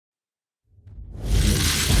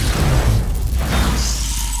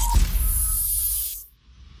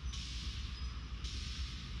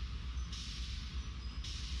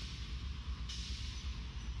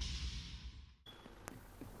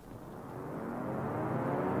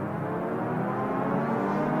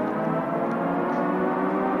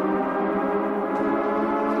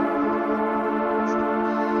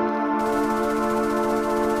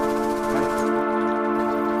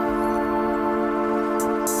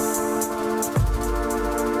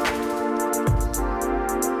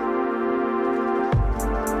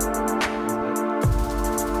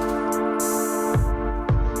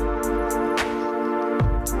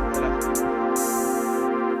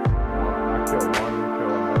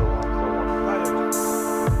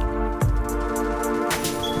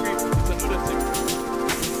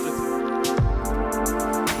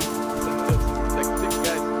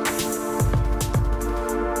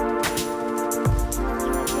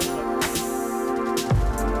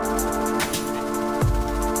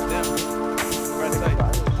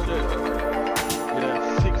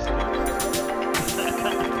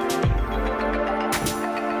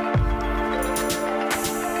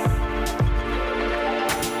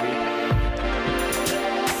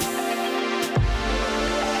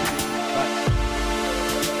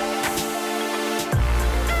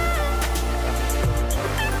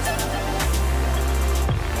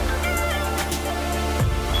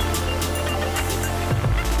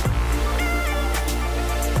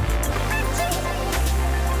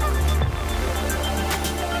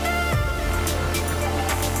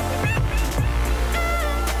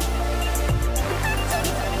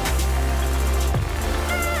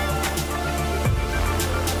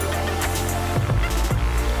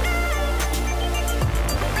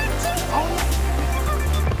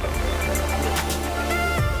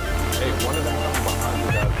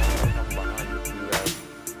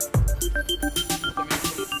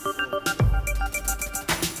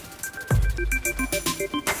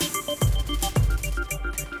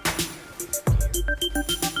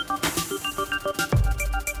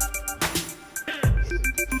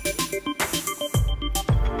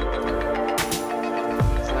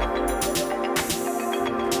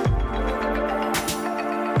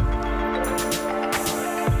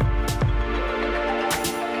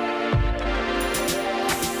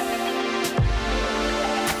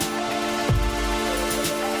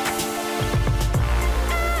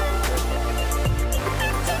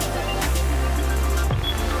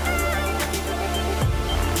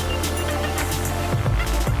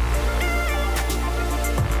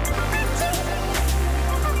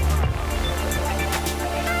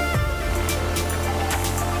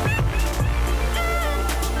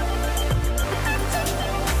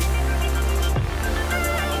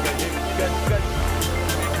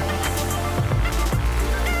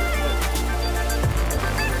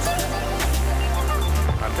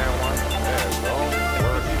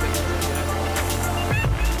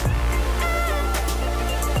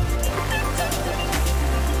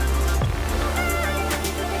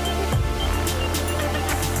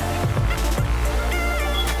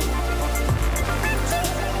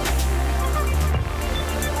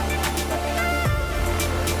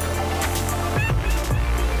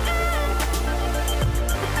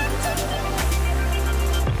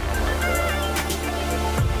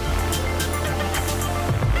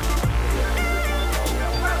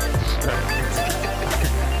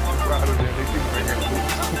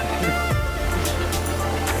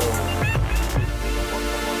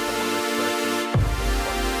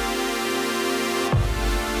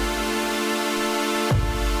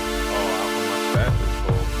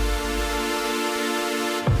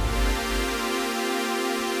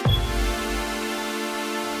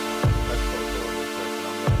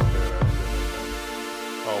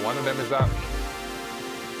One of them is up.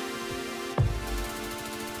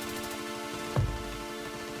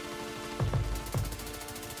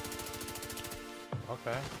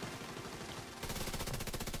 Okay.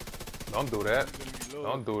 Don't do that.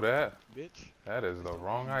 Don't do that. Bitch. That is the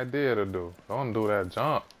wrong idea to do. Don't do that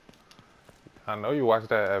jump. I know you watched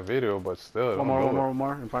that video, but still. One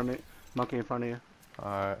more in front of me. Monkey in front of you.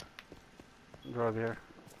 Alright. Go over here.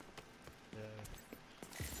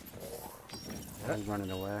 Yeah. He's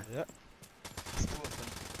running away. Yeah.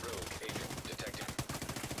 Rogue agent detected.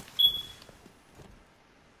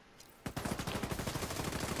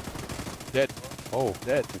 Dead. Oh.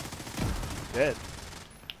 Dead. Dead.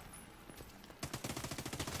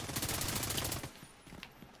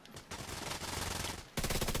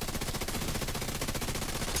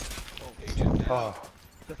 Oh.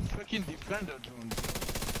 The fucking defender drone.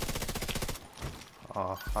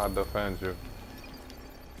 Oh, I'll defend you.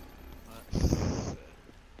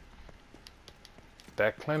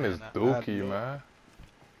 That Clint is dookie, man.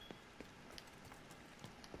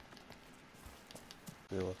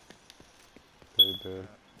 Yeah. They did.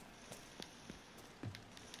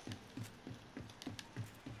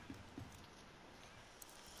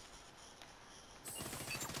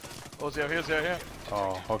 Oh, they're here.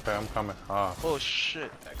 Oh, okay, I'm coming. Ah. Oh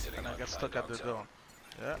shit. And I got stuck at the door.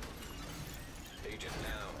 Yeah. Agent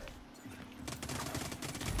now.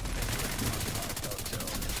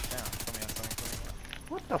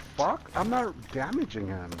 What the fuck? I'm not damaging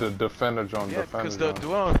him. The defender drone, Yeah, because the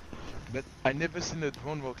drone. But I never seen a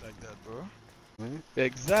drone work like that, bro. Hmm?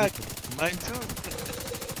 Exactly. Mine too.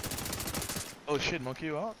 Oh shit, monkey,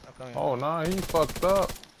 you out? I'm coming. Oh nah, he fucked up.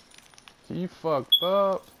 He fucked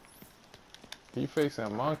up. He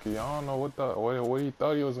facing monkey. I don't know what he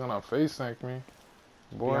thought he was gonna face sync me.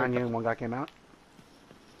 Boy. Behind you, one guy came out.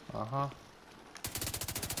 Uh-huh.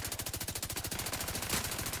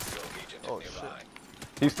 Rogue agent Oh nearby.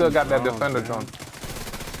 shit. He still got that Oh, defender damn. drone.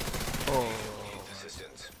 Oh. Needs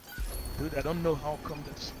assistance. Dude, I don't know how come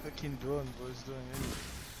this fucking drone was doing anything.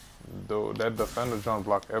 Dude, that defender drone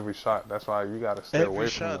block every shot. That's why you gotta stay away Every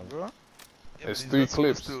from shot, them. bro. Yeah, It's but he's 3 not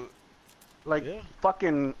supposed clips. to. Like Yeah.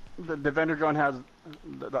 fucking the vendor drone has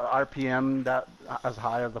the RPM that as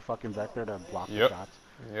high as the fucking vector to block the Yep. shots.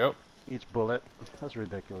 Yep. Each bullet. That's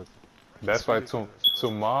ridiculous. That's It's why ridiculous, bro.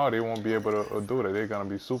 tomorrow they won't be able to do that. They're gonna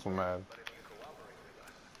be super mad.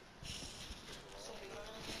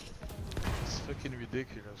 It's fucking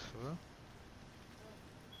ridiculous, bro.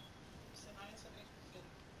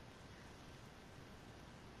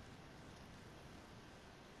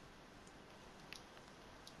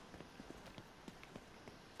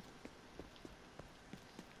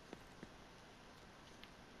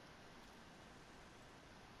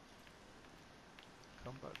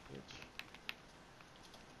 Come back, bitch.